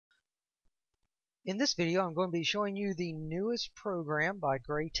In this video, I'm going to be showing you the newest program by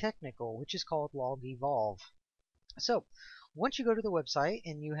Gray Technical, which is called Log Evolve. So, once you go to the website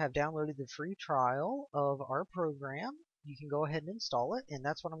and you have downloaded the free trial of our program, you can go ahead and install it, and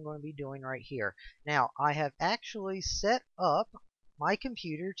that's what I'm going to be doing right here. Now, I have actually set up my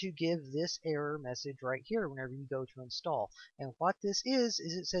computer to give this error message right here whenever you go to install. And what this is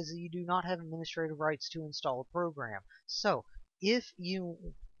it says that you do not have administrative rights to install a program. So, if you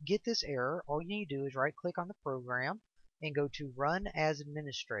get this error, all you need to do is right click on the program and go to Run as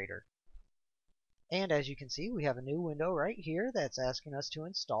Administrator. And as you can see, we have a new window right here that's asking us to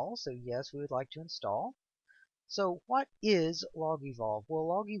install. So yes, we would like to install. So what is Log Evolve? Well,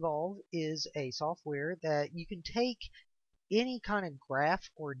 Log Evolve is a software that you can take any kind of graph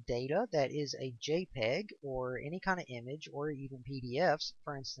or data that is a JPEG or any kind of image or even PDFs.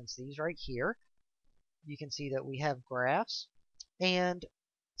 For instance, these right here. You can see that we have graphs, and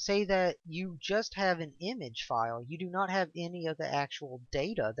say that you just have an image file. You do not have any of the actual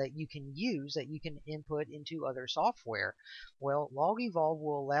data that you can use that you can input into other software. Well, Log Evolve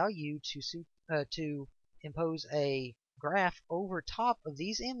will allow you to impose a graph over top of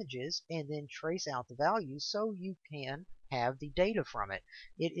these images and then trace out the values so you can have the data from it.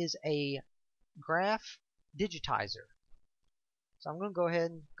 It is a Graph Digitizer. So I'm going to go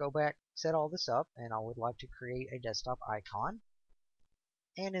ahead and go back, set all this up, and I would like to create a desktop icon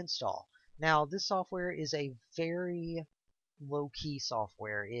and install. Now, this software is a very low-key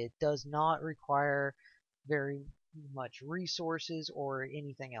software. It does not require very much resources or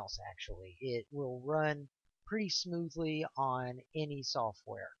anything else, actually. It will run pretty smoothly on any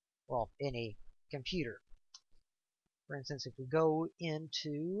software, well, any computer. For instance, if we go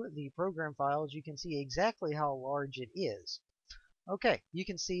into the program files, you can see exactly how large it is. Okay, you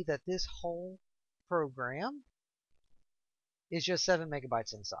can see that this whole program is just 7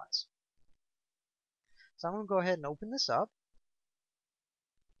 megabytes in size. So I'm going to go ahead and open this up.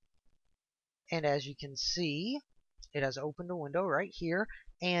 And as you can see, it has opened a window right here.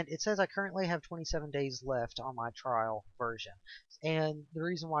 And it says I currently have 27 days left on my trial version. And the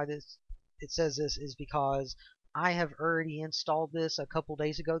reason why it says this is because I have already installed this a couple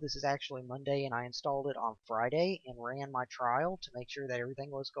days ago. This is actually Monday, and I installed it on Friday and ran my trial to make sure that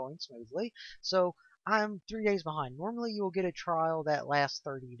everything was going smoothly. So I'm 3 days behind. Normally you will get a trial that lasts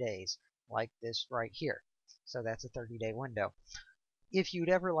 30 days, like this right here. So that's a 30-day window. If you'd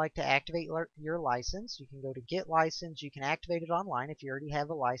ever like to activate your license, you can go to Get License. You can activate it online if you already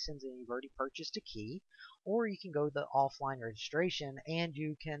have a license and you've already purchased a key. Or you can go to the offline registration and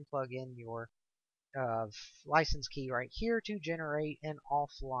you can plug in your license key right here to generate an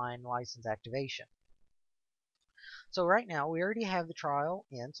offline license activation. So right now we already have the trial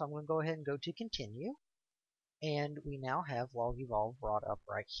in, so I'm going to go ahead and go to Continue. And we now have Log Evolve brought up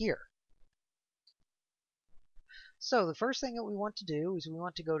right here. So the first thing that we want to do is we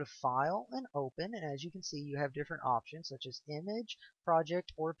want to go to File and Open, and as you can see you have different options such as Image,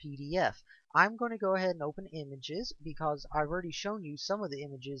 Project, or PDF. I'm going to go ahead and open Images because I've already shown you some of the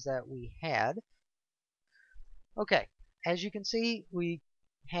images that we had. Okay, as you can see we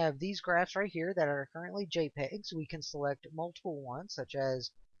have these graphs right here that are currently JPEGs. We can select multiple ones such as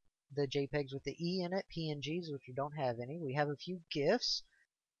the JPEGs with the E in it, PNGs which we don't have any. We have a few GIFs,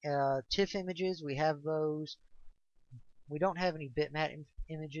 TIFF images, we have those. We don't have any bitmap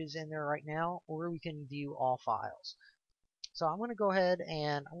images in there right now, or we can view all files. So I'm going to go ahead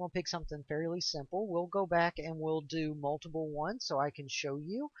and I'm going to pick something fairly simple. We'll go back and we'll do multiple ones so I can show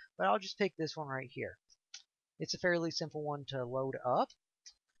you, but I'll just pick this one right here. It's a fairly simple one to load up.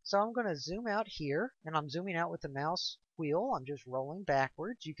 So I'm going to zoom out here, and I'm zooming out with the mouse wheel. I'm just rolling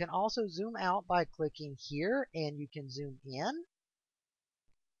backwards. You can also zoom out by clicking here, and you can zoom in,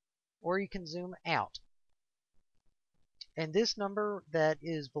 or you can zoom out. And this number that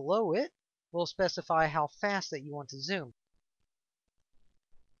is below it will specify how fast that you want to zoom.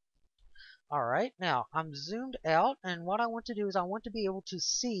 Alright, now I'm zoomed out, and what I want to do is I want to be able to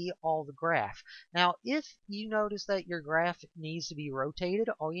see all the graph. Now if you notice that your graph needs to be rotated,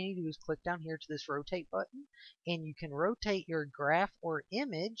 all you need to do is click down here to this rotate button, and you can rotate your graph or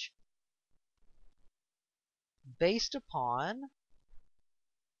image based upon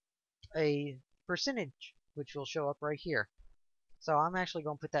a percentage, which will show up right here. So I'm actually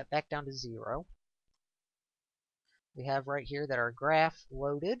going to put that back down to 0. We have right here that our graph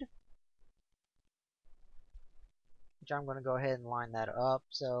loaded, which I'm going to go ahead and line that up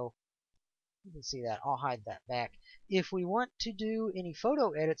so you can see that. I'll hide that back. If we want to do any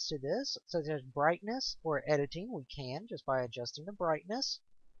photo edits to this, such as brightness or editing, we can just by adjusting the brightness.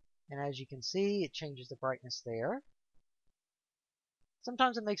 And as you can see, it changes the brightness there.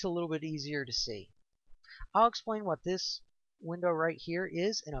 Sometimes it makes it a little bit easier to see. I'll explain what this window right here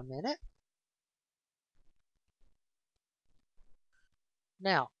is in a minute.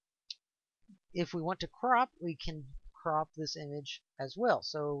 Now, if we want to crop, we can crop this image as well.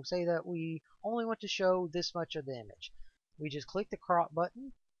 So say that we only want to show this much of the image. We just click the crop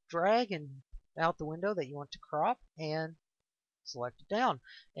button, drag and out the window that you want to crop, and select it down.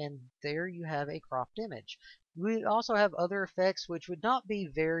 And there you have a cropped image. We also have other effects which would not be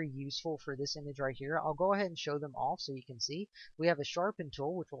very useful for this image right here. I'll go ahead and show them all so you can see. We have a sharpen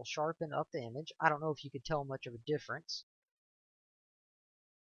tool which will sharpen up the image. I don't know if you could tell much of a difference.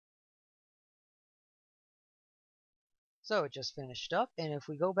 So it just finished up, and if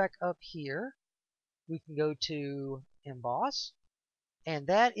we go back up here, we can go to emboss, and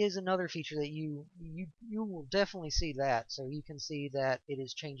that is another feature that you will definitely see that. So you can see that it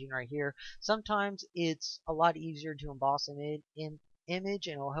is changing right here. Sometimes it's a lot easier to emboss an image,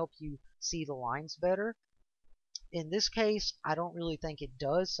 and it'll help you see the lines better. In this case, I don't really think it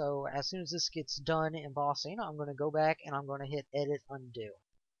does. So as soon as this gets done embossing, I'm going to go back and I'm going to hit Edit Undo.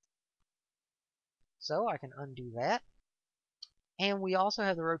 So I can undo that. And we also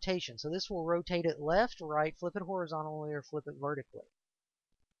have the rotation. So this will rotate it left, right, flip it horizontally, or flip it vertically.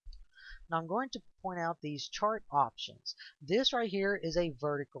 Now I'm going to point out these chart options. This right here is a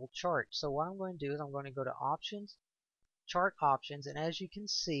vertical chart. So what I'm going to do is I'm going to go to Options, Chart Options, and as you can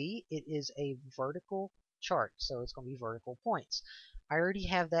see, it is a vertical chart. So it's going to be vertical points. I already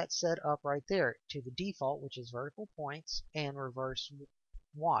have that set up right there to the default, which is vertical points and reverse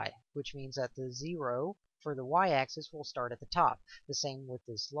Y, which means that the 0 for the y-axis will start at the top. The same with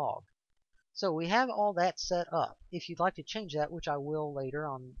this log. So we have all that set up. If you'd like to change that, which I will later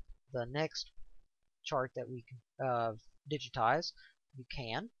on the next chart that we digitize, you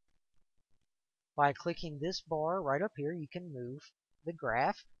can. By clicking this bar right up here, you can move the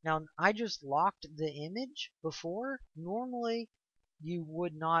graph. Now, I just locked the image before. Normally, you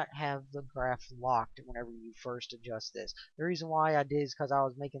would not have the graph locked whenever you first adjust this. The reason why I did is because I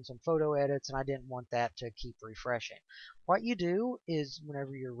was making some photo edits and I didn't want that to keep refreshing. What you do is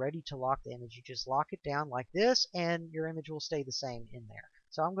whenever you're ready to lock the image, you just lock it down like this and your image will stay the same in there.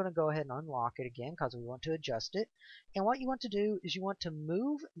 So I'm going to go ahead and unlock it again because we want to adjust it. And what you want to do is you want to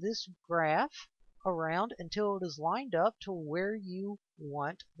move this graph around until it is lined up to where you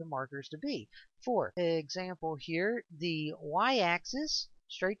want the markers to be. For example here, the y-axis,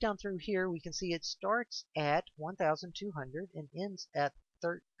 straight down through here, we can see it starts at 1,200 and ends at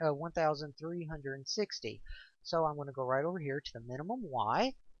 1,360. So I'm going to go right over here to the minimum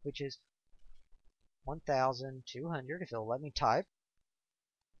y, which is 1,200, if it'll let me type.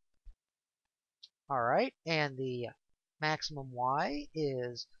 Alright, and the maximum y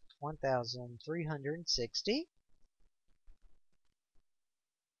is 1,360.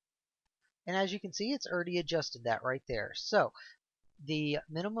 And as you can see, it's already adjusted that right there. So the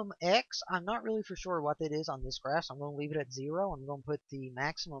minimum x, I'm not really for sure what that is on this graph, so I'm going to leave it at 0. I'm going to put the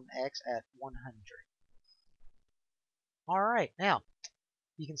maximum x at 100. Alright, now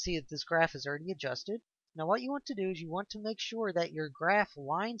you can see that this graph is already adjusted. Now what you want to do is you want to make sure that your graph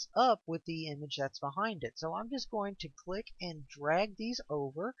lines up with the image that's behind it. So I'm just going to click and drag these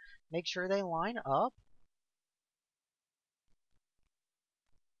over, make sure they line up.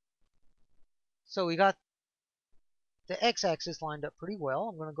 So we got the x-axis lined up pretty well.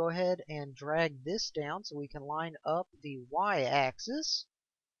 I'm going to go ahead and drag this down so we can line up the y-axis.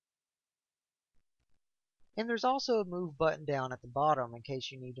 And there's also a move button down at the bottom in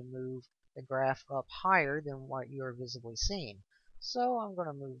case you need to move the graph up higher than what you are visibly seeing. So I'm going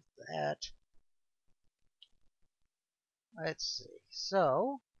to move that. Let's see.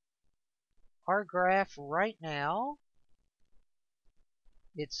 So our graph right now,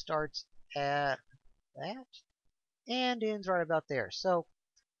 it starts at that and ends right about there. So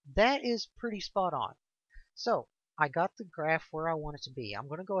that is pretty spot on. So I got the graph where I want it to be. I'm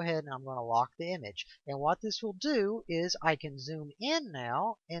going to go ahead and I'm going to lock the image. And what this will do is I can zoom in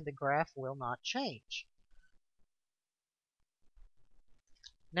now and the graph will not change.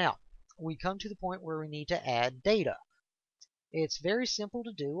 Now, we come to the point where we need to add data. It's very simple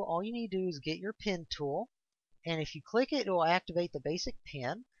to do. All you need to do is get your pen tool, and if you click it, it will activate the basic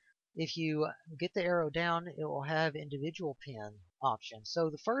pen. If you get the arrow down, it will have individual pen options. So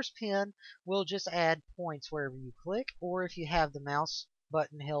the first pen will just add points wherever you click, or if you have the mouse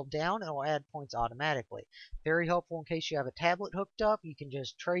button held down, it will add points automatically. Very helpful in case you have a tablet hooked up. You can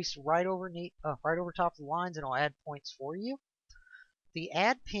just trace right over top of the lines and it'll add points for you. The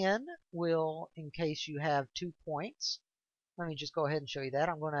add pen will, in case you have 2 points. Let me just go ahead and show you that.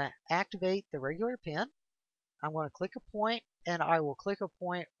 I'm going to activate the regular pen. I'm going to click a point and I will click a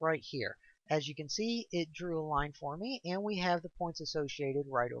point right here. As you can see, it drew a line for me, and we have the points associated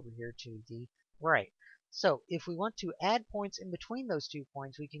right over here to the right. So if we want to add points in between those 2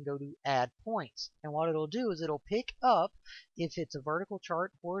 points, we can go to add points. And what it'll do is it'll pick up if it's a vertical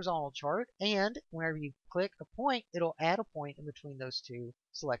chart, horizontal chart, and whenever you click a point, it'll add a point in between those 2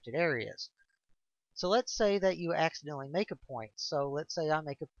 selected areas. So let's say that you accidentally make a point. So let's say I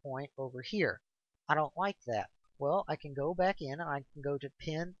make a point over here. I don't like that. Well, I can go back in and I can go to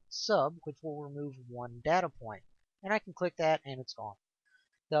pin sub, which will remove 1 data point. And I can click that and it's gone.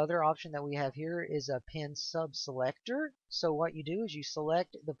 The other option that we have here is a pin sub selector. So what you do is you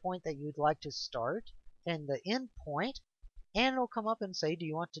select the point that you'd like to start and the end point, and it'll come up and say, do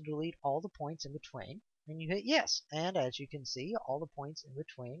you want to delete all the points in between? And you hit yes. And as you can see, all the points in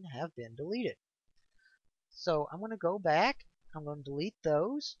between have been deleted. So I'm going to go back. I'm going to delete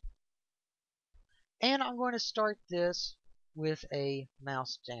those. And I'm going to start this with a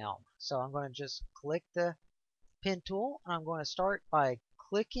mouse down. So I'm going to just click the pen tool. I'm going to start by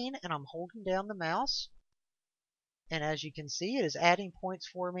clicking and I'm holding down the mouse. And as you can see, it is adding points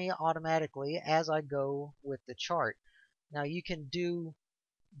for me automatically as I go with the chart. Now you can do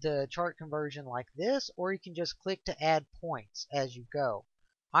the chart conversion like this, or you can just click to add points as you go.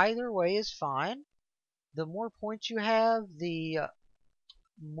 Either way is fine. The more points you have, the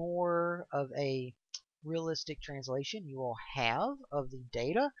more of a realistic translation you will have of the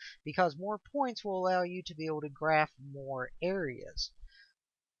data, because more points will allow you to be able to graph more areas.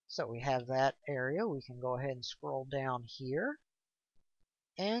 So we have that area. We can go ahead and scroll down here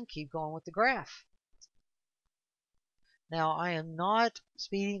and keep going with the graph. Now I am not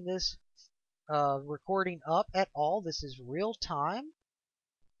speeding this recording up at all. This is real time.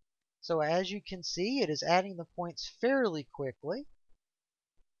 So as you can see, it is adding the points fairly quickly.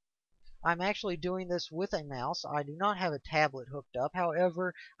 I'm actually doing this with a mouse. I do not have a tablet hooked up.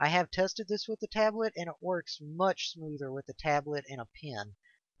 However, I have tested this with the tablet and it works much smoother with the tablet and a pen.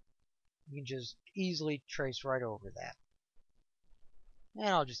 You can just easily trace right over that. And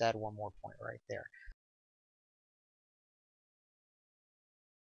I'll just add one more point right there.